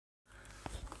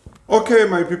Okay,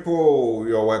 my people,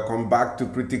 you're welcome back to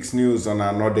Critics News on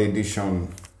another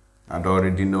edition. I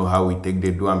already know how we take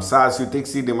the do. I'm sorry, you take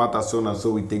see the matter soon, and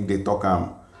so we take the talk.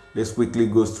 Let's quickly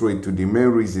go straight to the main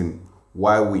reason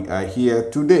why we are here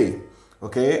today.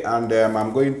 Okay, and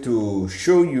I'm going to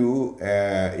show you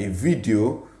a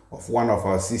video of one of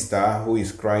our sister who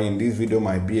is crying. This video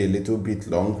might be a little bit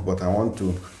long, but I want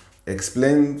to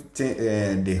explain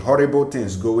the horrible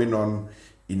things going on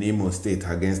in Imo State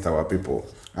against our people.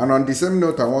 And on the same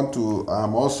note, I want to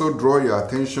also draw your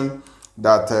attention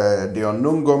that the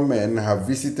unknown gunmen have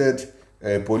visited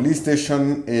a police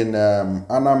station in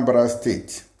Anambra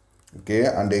State, okay,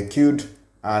 and they killed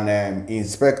an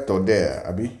inspector there.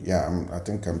 Abi, yeah, I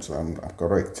think I'm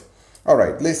correct. All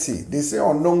right, let's see. They say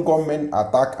unknown gunmen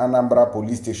attack Anambra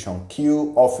police station,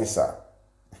 kill officer.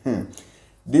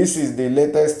 This is the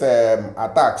latest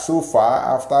attack so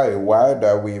far after a while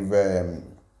that we've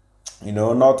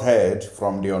not heard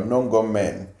from the unknown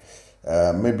gunmen.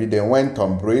 Maybe they went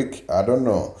on break. I don't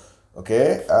know.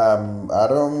 Okay. I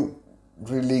don't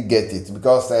really get it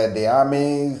because the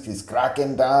army is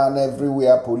cracking down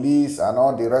everywhere, police and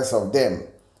all the rest of them.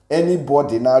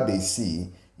 Anybody now they see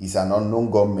is an unknown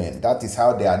gunman. That is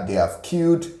how they have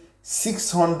killed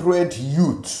 600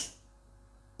 youths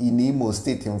in Imo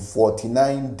State in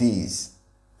 49 days.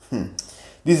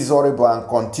 This is horrible and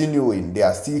continuing. They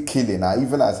are still killing,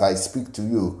 even as I speak to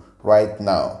you right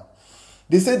now.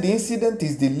 They said the incident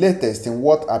is the latest in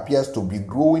what appears to be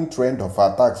growing trend of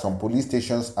attacks on police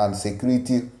stations and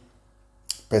security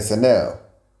personnel.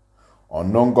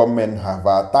 Unknown gunmen have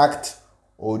attacked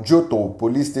Ojoto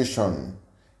police station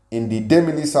in the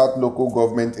Demili South local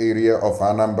government area of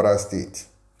Anambra State.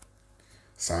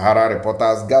 Sahara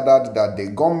reporters gathered that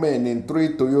the gunmen in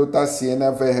 3 Toyota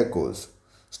Sienna vehicles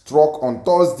struck on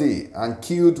Thursday and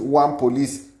killed one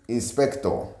police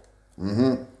inspector.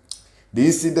 The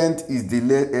incident is the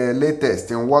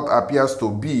latest in what appears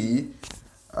to be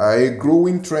a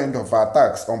growing trend of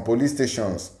attacks on police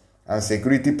stations and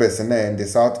security personnel in the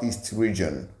southeast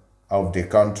region of the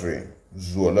country,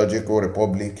 Zoological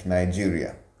Republic,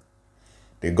 Nigeria.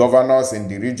 The governors in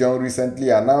the region recently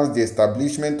announced the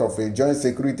establishment of a joint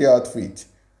security outfit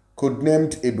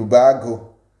codenamed Ebubago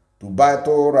to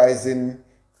battle rising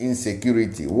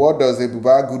insecurity. What does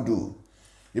Ebubago do?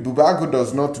 Ebubago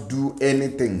does not do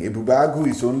anything. Ebubago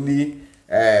is only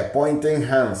pointing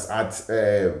hands at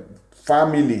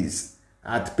families,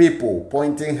 at people,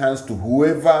 pointing hands to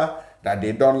whoever that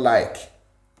they don't like.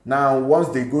 Now, once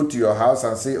they go to your house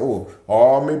and say, oh,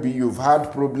 or maybe you've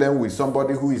had problem with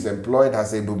somebody who is employed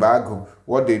as a Ebubago,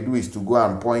 what they do is to go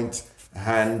and point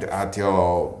hand at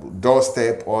your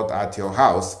doorstep or at your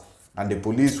house, and the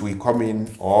police will come in,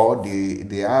 or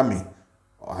the army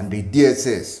and the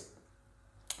DSS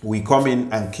will come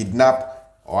in and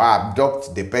kidnap or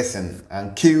abduct the person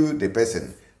and kill the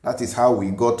person. That is how we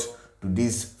got to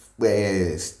this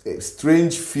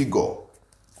strange figure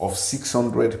of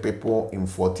 600 people in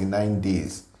 49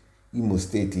 days. Imo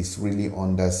State is really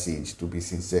under siege, to be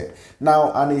sincere.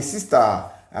 Now, and his sister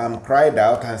cried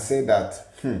out and said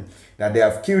that, that they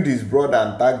have killed his brother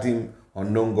and tagged him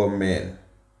unknown gunmen.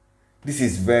 This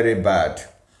is very bad.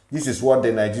 This is what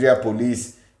the Nigeria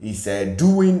police is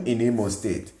doing in Imo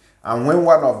State. And when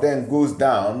one of them goes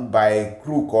down by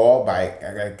crook or by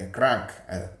crank,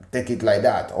 take it like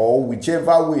that, or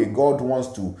whichever way God wants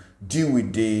to deal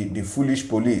with the foolish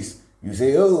police, you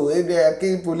say, oh, they are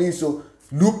killing police. So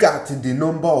look at the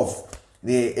number of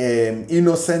the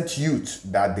innocent youth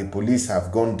that the police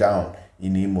have gone down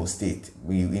in Imo State.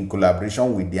 In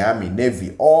collaboration with the Army,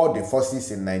 Navy, all the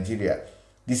forces in Nigeria.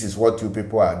 This is what you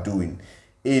people are doing.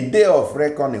 A day of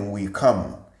reckoning will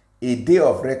come. A day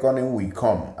of reckoning will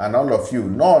come. And all of you,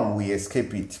 none will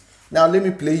escape it. Now, let me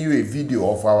play you a video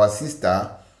of our sister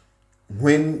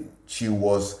when she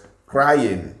was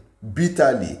crying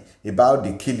bitterly about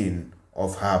the killing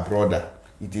of her brother.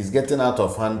 It is getting out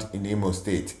of hand in Imo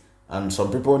State. And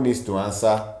some people need to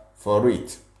answer for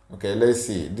it. Okay, let's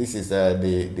see. This is the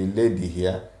lady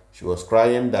here. She was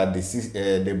crying that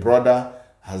the brother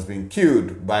has been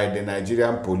killed by the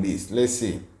Nigerian police. Let's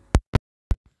see.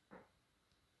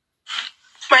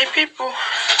 My people,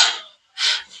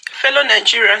 fellow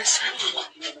Nigerians,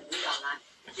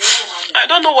 I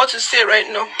don't know what to say right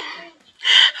now.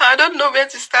 I don't know where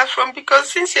to start from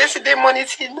because since yesterday morning,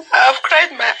 I have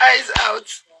cried my eyes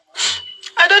out.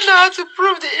 I don't know how to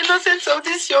prove the innocence of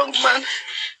this young man.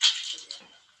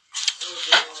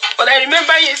 But I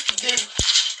remember yesterday.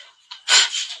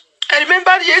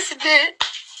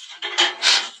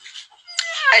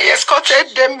 I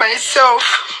escorted them myself.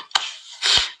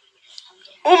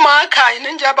 Umaka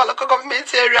in Njaba local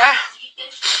government area.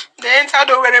 Then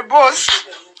entered over a bus.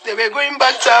 They were going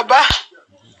back to Aba.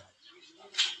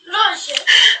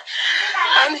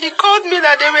 And he called me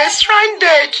that they were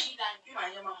stranded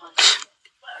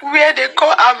where they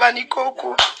call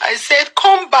Avanikoko. I said,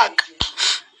 come back.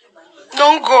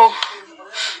 Don't go.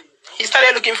 He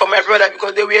started looking for my brother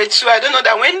because they were two. I don't know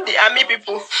that when the army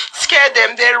people scared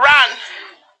them, they ran.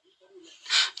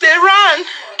 They ran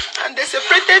and they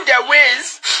separated their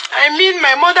ways. I mean,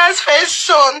 my mother's first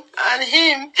son and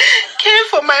him came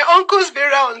for my uncle's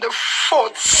burial on the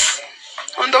 4th.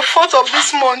 On the 4th of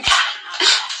this month.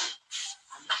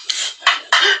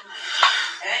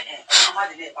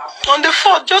 On the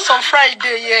 4th, just on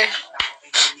Friday, yeah.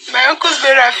 My uncle's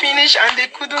burial finished and they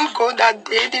couldn't go that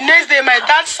day. The next day, my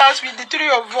dad sat with the three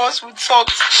of us. We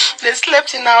talked. They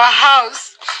slept in our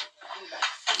house.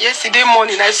 Yesterday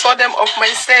morning, I saw them off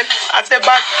myself at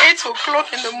about 8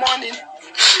 o'clock in the morning.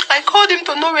 I called him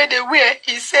to know where they were.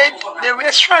 He said they were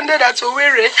stranded at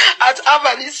Owerri, at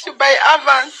Avan. It's by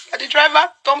Avan. The driver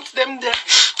dumped them there.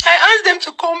 I asked them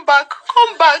to come back.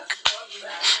 Come back.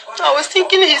 I was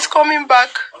thinking he's coming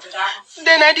back.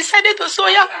 Then I decided to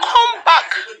say, yeah, come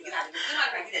back.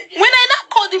 When I now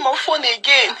called him on phone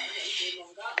again,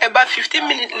 about 15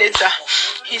 minutes later,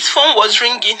 his phone was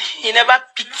ringing. He never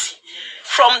picked.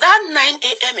 From that 9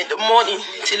 a.m. in the morning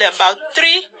till about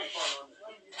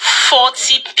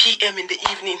 3:40 p.m. in the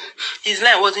evening, his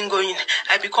line wasn't going.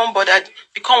 I become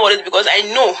worried because I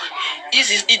know this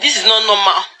is not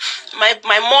normal.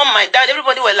 My mom, my dad,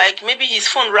 everybody were like, maybe his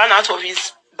phone ran out of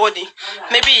his body.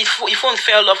 Maybe his phone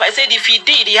fell off. I said, if he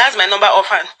did, he has my number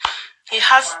offhand. He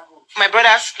has my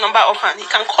brother's number offhand. He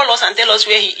can call us and tell us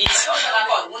where he is.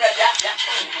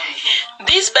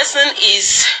 This person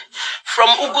is from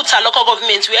Uguta local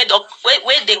government where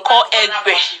they call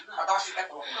Egbe.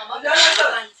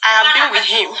 I have been with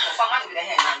him.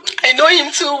 I know him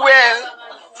too well.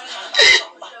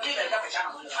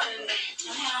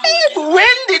 When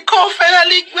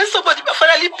somebody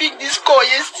finally picked this call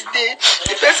yesterday,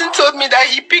 the person told me that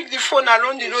he picked the phone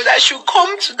around the road. I should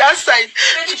come to that side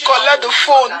to collect the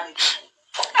phone.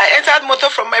 I entered motor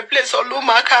from my place on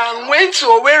Lumaka and went to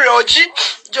Owerri Oji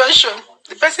Junction.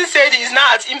 The person said he's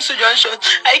now at Imsu Junction.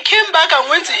 I came back and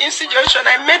went to Imsu Junction.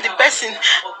 I met the person.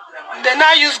 They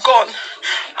now used gun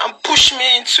and pushed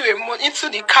me into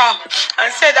the car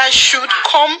and said I should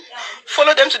come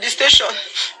follow them to the station.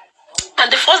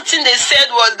 And the first thing they said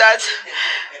was that,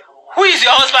 who is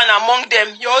your husband among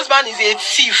them? Your husband is a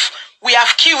thief. We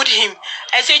have killed him.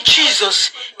 I said,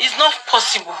 Jesus, it's not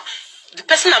possible. The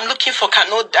person I'm looking for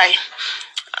cannot die.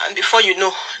 And before you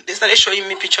know, they started showing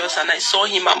me pictures and I saw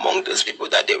him among those people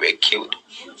that they were killed.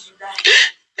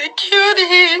 They killed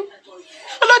him.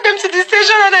 Followed them to the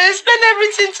station and I explained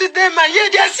everything to them. And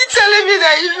yet they are still telling me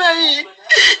that Ifeanyi.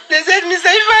 They said, Mr.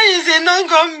 Ifeanyi is a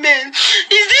non-gunman.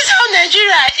 Is this how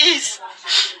Nigeria is?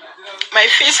 My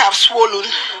face have swollen.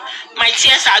 My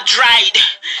tears are dried.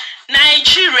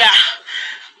 Nigeria.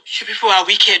 You people are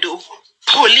wicked, oh.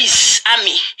 Police,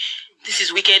 army. This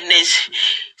is wickedness.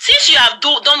 Since you have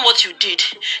done what you did,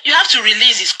 you have to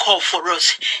release his call for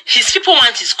us. His people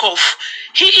want his call.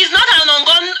 He is not an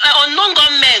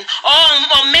non-gun man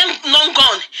or men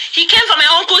non-gun. He came from my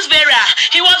uncle's burial.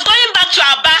 He was going back to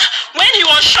Aba when he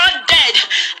was shot dead.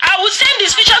 I will send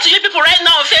this picture to you people right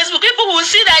now on Facebook. People will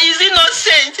see that he's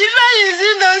innocent. If he is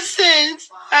innocent.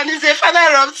 And he's a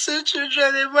father of 2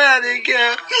 children, a boy and a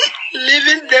girl,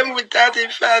 leaving them without a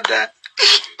father.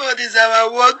 What is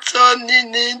our world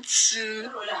turning into?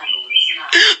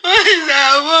 What is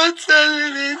our world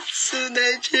turning into,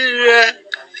 Nigeria?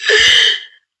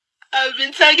 I've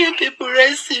been tagging people,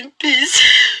 rest in peace.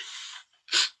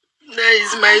 That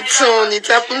is my turn. It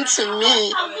happened to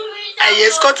me. I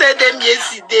escorted them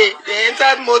yesterday. They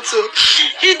entered motor.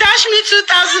 He dashed me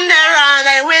 2,000 naira and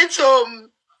I went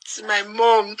home to my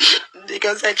mom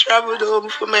because I traveled home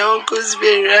for my uncle's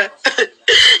burial.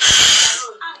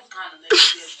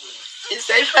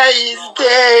 Mr. Ifeanyi is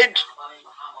dead.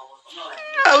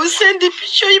 I will send the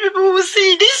picture. You people will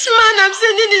see. This man I'm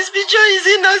sending his picture is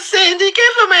innocent. He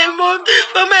came from my mom,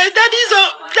 from my daddy's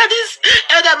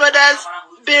elder brother's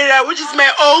burial, which is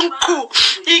my uncle.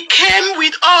 He came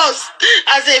with us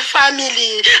as a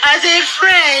family, as a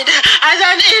friend, as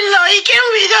an in-law. He came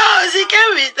with us. He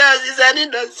came with us. He's an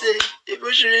innocent. People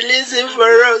should release him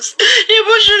for us.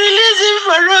 People should release him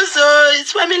for us. So his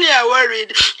family are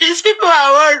worried. His people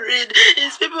are worried.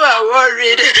 His people are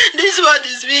worried. This world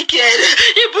is wicked.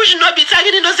 People should not be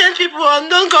tagging innocent people on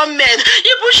non-government.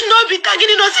 People should not be tagging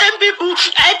innocent people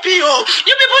IPO.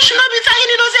 You people should not be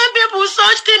tagging innocent people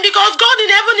such thing because God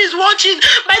in heaven is watching.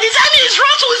 By the time his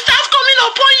wrath will start coming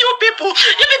upon you people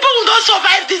will not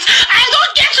survive this. I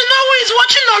don't get to know who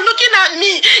watching or looking at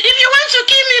me. If you want to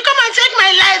kill me, come and take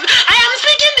my life. I am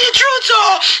speaking the truth.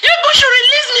 Oh, you people should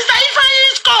release Mr.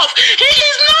 Ifeanyi's cuff. He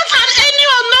is not an any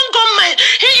unknown gunman.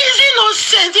 He is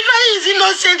innocent. Ifeanyi is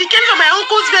innocent. He came to my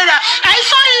uncle's burial. I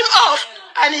saw him off.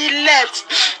 And he left.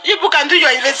 You people can do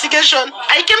your investigation.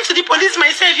 I came to the police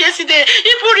myself yesterday.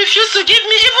 You people refused to give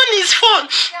me even his phone.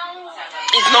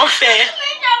 It's not fair.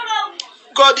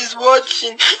 God is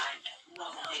watching.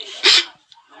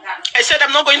 I said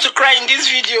I'm not going to cry in this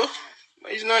video.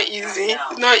 But it's not easy.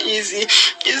 It's not easy.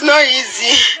 It's not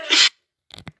easy.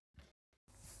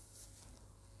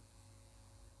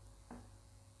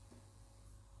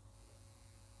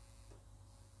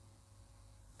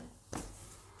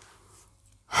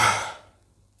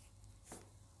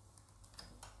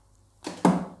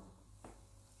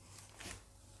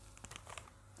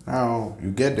 Now,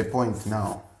 you get the point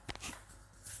now.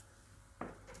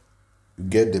 You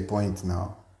get the point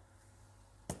now.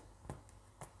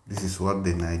 This is what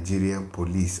the Nigerian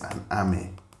police and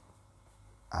army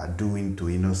are doing to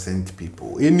innocent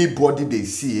people. Anybody they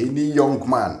see, any young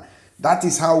man. That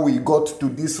is how we got to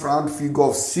this round figure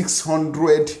of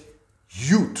 600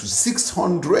 youth.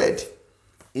 600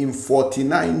 in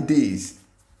 49 days.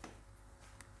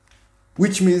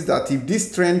 Which means that if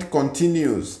this trend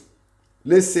continues,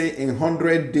 let's say in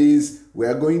 100 days, we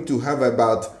are going to have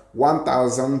about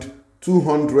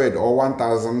 1,200 or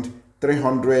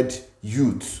 1,300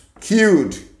 youths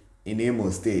killed in Imo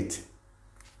State.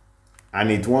 And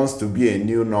it wants to be a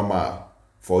new normal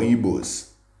for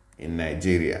Igbos in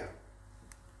Nigeria.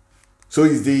 So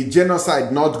is the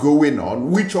genocide not going on?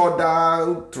 Which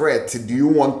other threat do you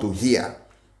want to hear?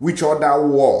 Which other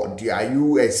war are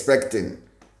you expecting?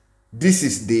 This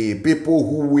is the people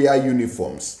who wear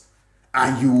uniforms.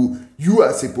 And you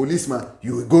as a policeman,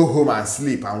 you will go home and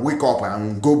sleep and wake up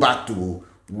and go back to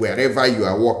wherever you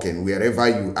are working, wherever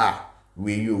you are,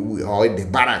 or the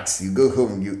barracks. You go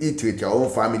home, you eat with your own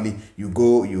family,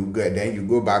 then you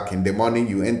go back in the morning,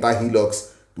 you enter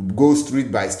hillocks to go street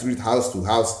by street, house to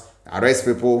house, arrest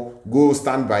people, go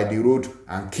stand by the road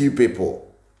and kill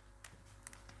people.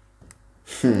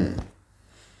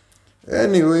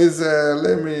 Anyways,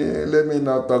 let me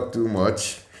not talk too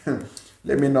much.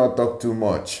 Let me not talk too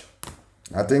much.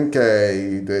 I think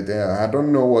I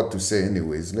don't know what to say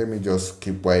anyways. Let me just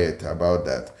keep quiet about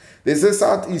that. They say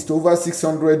Southeast over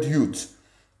 600 youths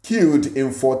killed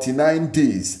in 49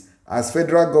 days as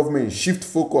federal government shift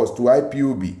focus to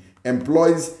IPOB,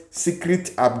 employs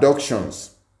secret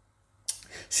abductions.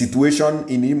 Situation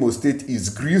in Imo State is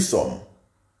gruesome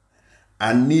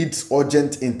and needs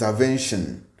urgent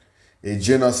intervention. A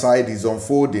genocide is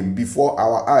unfolding before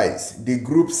our eyes, the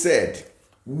group said,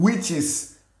 which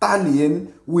is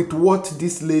tallying with what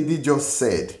this lady just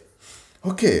said.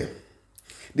 Okay.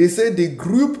 They said the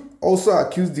group also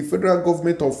accused the federal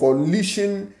government of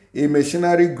unleashing a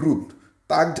mercenary group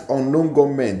tagged unknown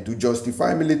gunmen to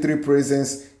justify military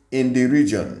presence in the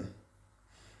region.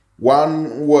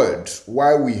 One word,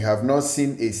 why we have not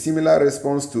seen a similar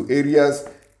response to areas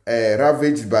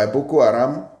ravaged by Boko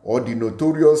Haram or the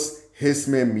notorious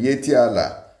Hesme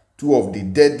Mietiala, two of the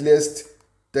deadliest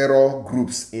terror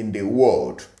groups in the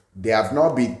world. They have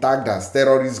not been tagged as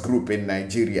terrorist group in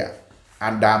Nigeria.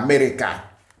 And America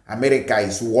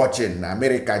is watching.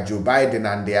 America, Joe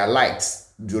Biden and their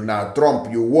likes. Donald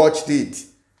Trump, you watched it.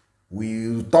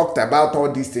 We talked about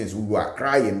all these things. We were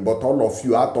crying, but all of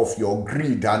you, out of your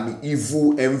greed and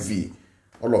evil envy,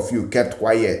 all of you kept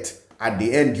quiet. At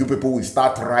the end, you people will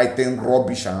start writing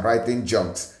rubbish and writing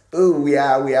junks. Oh, we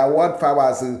are world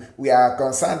powers. We are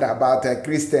concerned about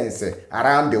Christians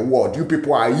around the world. You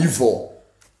people are evil.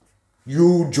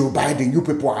 You, Joe Biden, you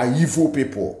people are evil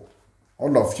people.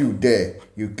 All of you there,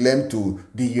 you claim to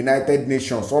the United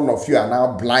Nations. All of you are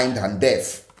now blind and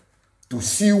deaf to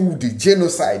see the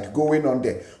genocide going on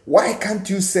there. Why can't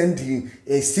you send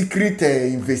a secret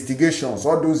investigations,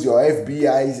 all those your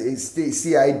FBI,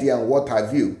 CID and what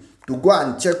have you, to go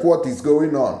and check what is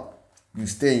going on? You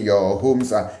stay in your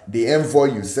homes. The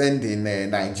envoy you send in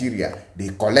Nigeria, they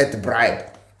collect bribe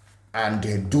and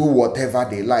they do whatever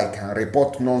they like and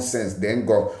report nonsense. Then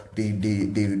go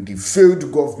the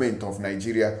failed government of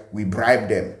Nigeria, we bribe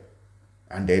them,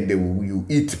 and then you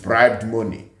eat bribed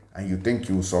money and you think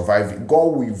you will survive.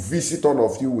 God will visit all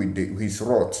of you with his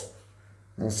wrath.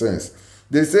 Nonsense.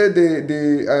 They say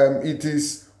it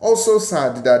is also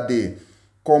sad that the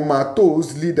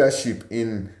comatose leadership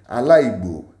in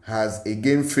Alaibo has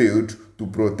again failed to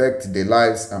protect the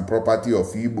lives and property of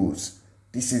Igbos.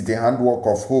 This is the handwork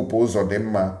of Hope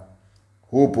Uzodimma.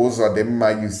 Hope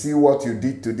Uzodimma, you see what you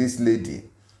did to this lady.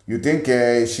 You think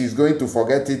she's going to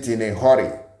forget it in a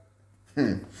hurry?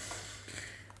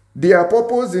 Their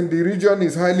purpose in the region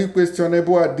is highly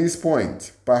questionable at this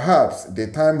point. Perhaps the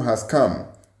time has come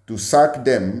to sack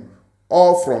them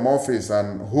all from office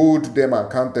and hold them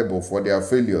accountable for their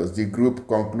failures, the group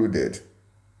concluded.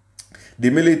 The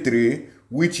military,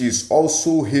 which is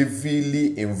also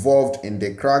heavily involved in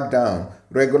the crackdown,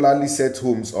 regularly set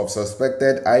homes of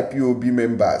suspected IPOB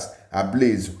members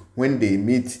ablaze when they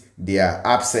meet their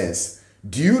absence.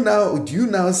 Do you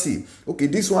now see? Okay,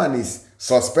 this one is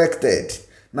suspected.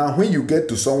 Now, when you get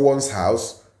to someone's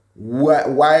house,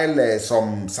 while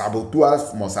some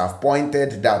saboteurs must have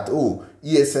pointed that, oh,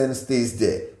 ESN stays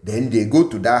there, then they go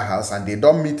to that house and they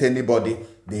don't meet anybody,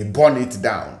 they burn it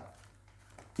down.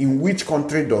 In which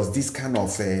country does this kind of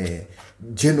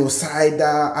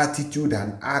genocidal attitude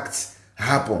and acts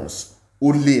happens?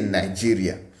 Only in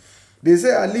Nigeria. They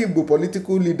say Ali Igbo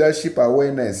Political Leadership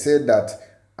Awareness said that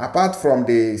apart from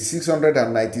the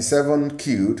 697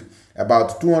 killed,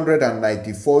 about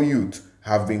 294 youth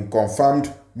have been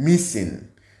confirmed missing.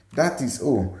 That is,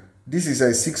 this is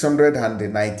a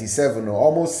 697,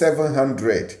 almost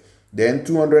 700. Then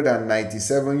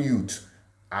 297 youth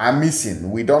are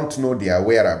missing. We don't know their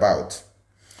whereabouts.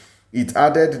 It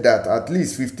added that at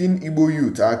least 15 Igbo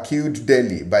youth are killed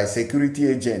daily by security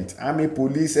agents, army,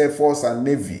 police, air force, and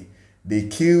navy. They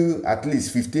kill at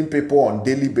least 15 people on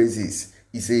daily basis.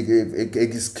 It's a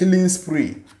killing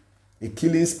spree. A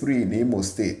killing spree in Imo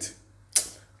State.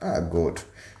 God.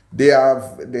 They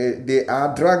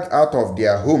are dragged out of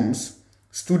their homes,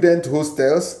 student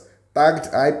hostels, tagged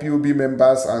IPOB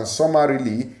members, and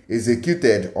summarily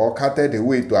executed or carted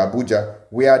away to Abuja,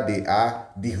 where they are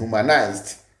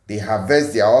dehumanized. They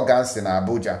harvest their organs in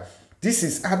Abuja. This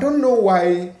is, I don't know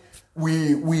why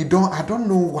I don't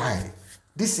know why.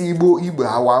 This Igbo,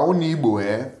 our own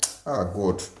Igbo,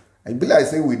 God. I believe I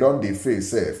say we don't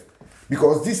deface safe.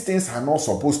 Because these things are not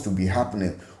supposed to be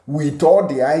happening. With all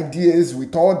the ideas,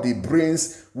 with all the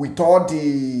brains, with all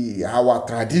our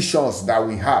traditions that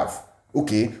we have.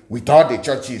 Okay, with all the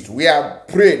churches. We are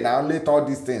praying now, let all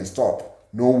these things stop.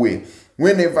 No way.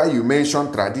 Whenever you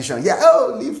mention tradition,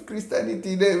 leave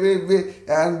Christianity there,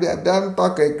 and don't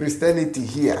talk Christianity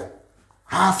here.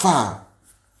 How far?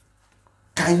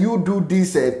 Can you do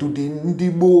this to the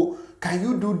Ndibo? Can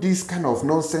you do this kind of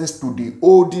nonsense to the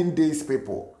olden days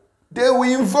people? They will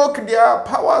invoke their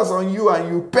powers on you and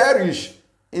you perish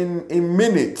in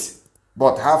minutes.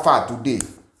 But how far today?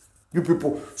 You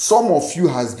people, some of you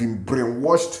has been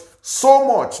brainwashed so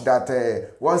much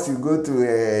that once you go to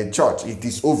a church, it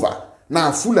is over.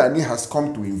 Now Fulani has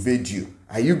come to invade you.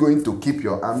 Are you going to keep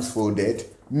your arms folded?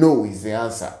 No is the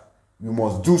answer. You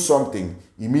must do something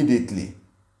immediately.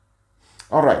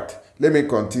 All right, let me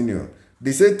continue.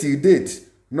 They say till date,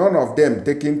 none of them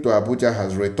taken to Abuja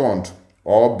has returned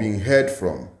or been heard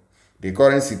from. The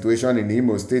current situation in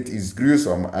Imo State is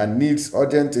gruesome and needs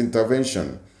urgent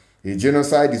intervention. A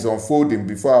genocide is unfolding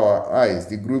before our eyes,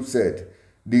 the group said.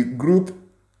 The group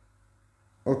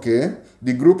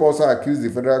also accused the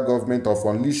federal government of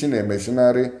unleashing a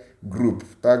mercenary group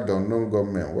tagged unknown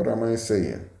gunmen. What am I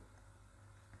saying?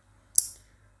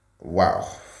 Wow.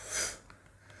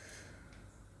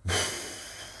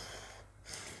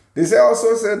 They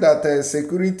also said that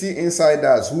security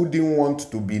insiders who didn't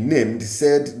want to be named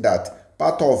said that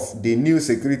part of the new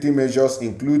security measures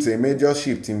includes a major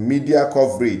shift in media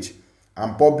coverage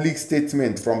and public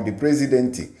statement from the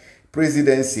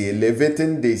presidency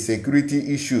elevating the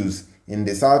security issues in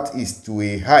the southeast to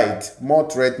a height more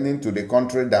threatening to the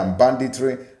country than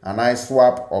banditry and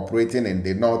ISWAP operating in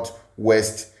the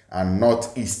northwest and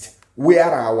northeast. Where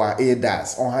are our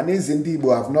aiders? Ohaneze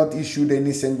Ndigbo have not issued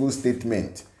any single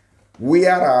statement.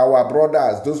 Where are our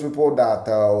brothers, those people that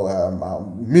are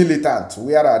militant?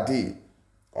 Where are they?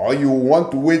 Or you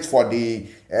want to wait for the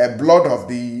blood of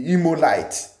the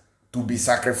Imolites to be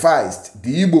sacrificed,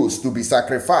 the Igbos to be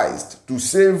sacrificed to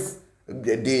save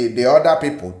the other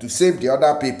people, to save the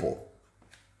other people?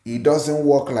 It doesn't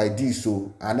work like this.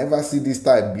 So I never see this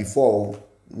type before.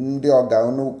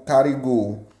 Carry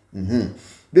go.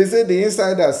 They say the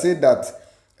insider said that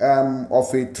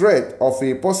of a threat of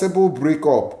a possible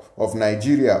breakup of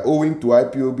Nigeria owing to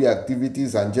IPOB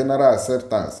activities and general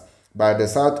acceptance by the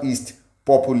southeast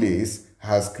populace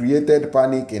has created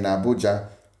panic in Abuja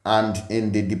and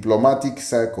in the diplomatic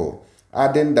circle,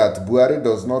 adding that Buhari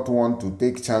does not want to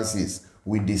take chances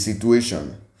with the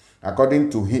situation. According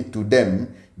to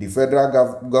them, the federal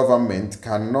government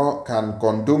can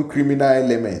condone criminal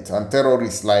elements and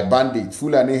terrorists like bandits,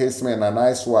 Fulani herdsmen and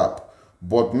ISWAP,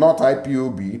 but not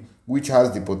IPOB, which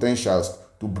has the potentials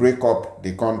to break up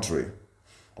the country.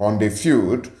 On the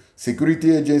field,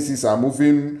 security agencies are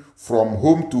moving from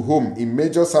home to home in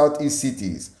major southeast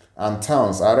cities and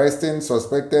towns, arresting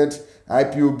suspected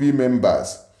IPOB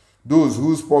members. Those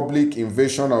whose public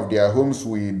invasion of their homes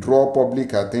will draw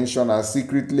public attention are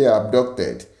secretly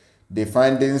abducted, the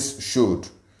findings showed.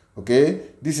 Okay,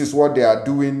 this is what they are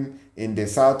doing in the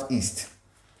southeast.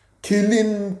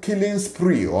 Killing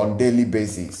spree on daily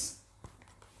basis.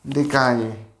 They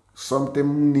can,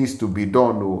 something needs to be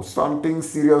done. Oh, something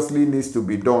seriously needs to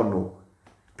be done. Oh,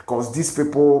 because these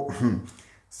people,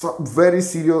 so very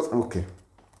serious. Okay.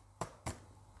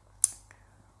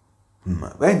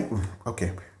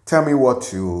 Okay. Tell me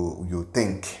what you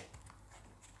think.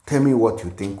 Tell me what you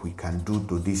think we can do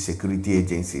to these security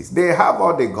agencies. They have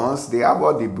all the guns, they have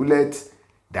all the bullets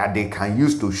that they can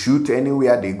use to shoot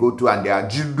anywhere they go to, and they are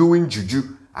doing juju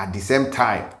at the same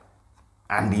time.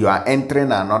 And you are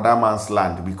entering another man's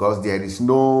land because there is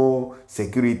no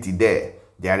security there.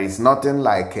 There is nothing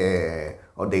like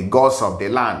or the gods of the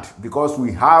land, because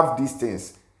we have these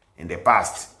things in the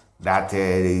past that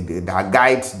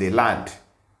guides the land,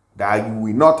 that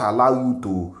will not allow you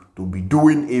to be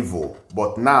doing evil.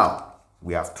 But now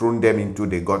we have thrown them into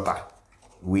the gutter.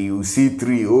 You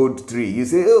see old tree, you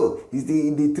say, oh,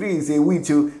 the tree is a witch.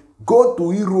 You go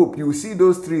to Europe, you see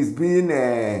those trees being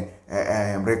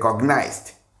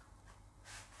recognized.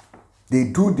 They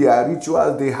do their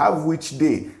rituals, they have witch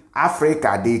day.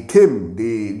 Africa, they came,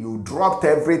 you dropped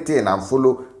everything and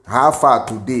follow. How far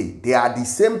today? They are the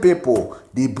same people.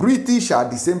 The British are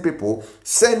the same people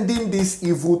sending these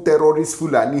evil terrorist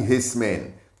Fulani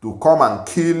herdsmen to come and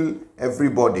kill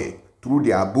everybody through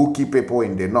their bookie people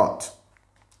in the north.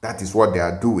 That is what they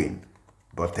are doing.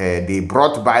 But they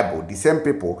brought Bible. The same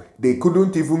people, they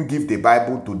couldn't even give the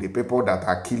Bible to the people that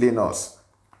are killing us.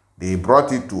 They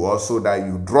brought it to us so that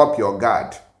you drop your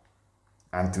guard.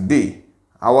 And today,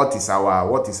 what is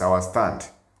our stand?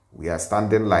 We are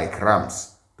standing like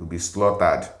rams to be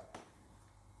slaughtered.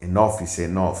 Enough is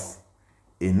enough.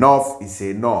 Enough is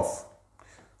enough.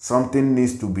 Something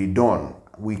needs to be done.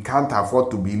 We can't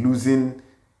afford to be losing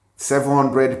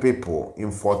 700 people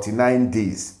in 49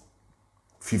 days.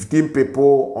 15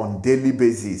 people on daily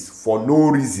basis for no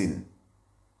reason.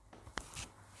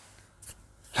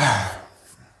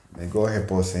 May God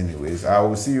help us anyways. I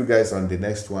will see you guys on the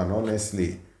next one.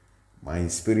 Honestly, my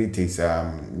spirit is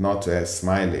not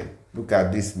smiling. Look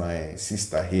at this, my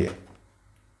sister here.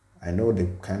 I know the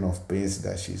kind of pains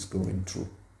that she's going through.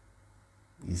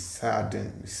 It's sad.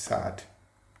 It's sad.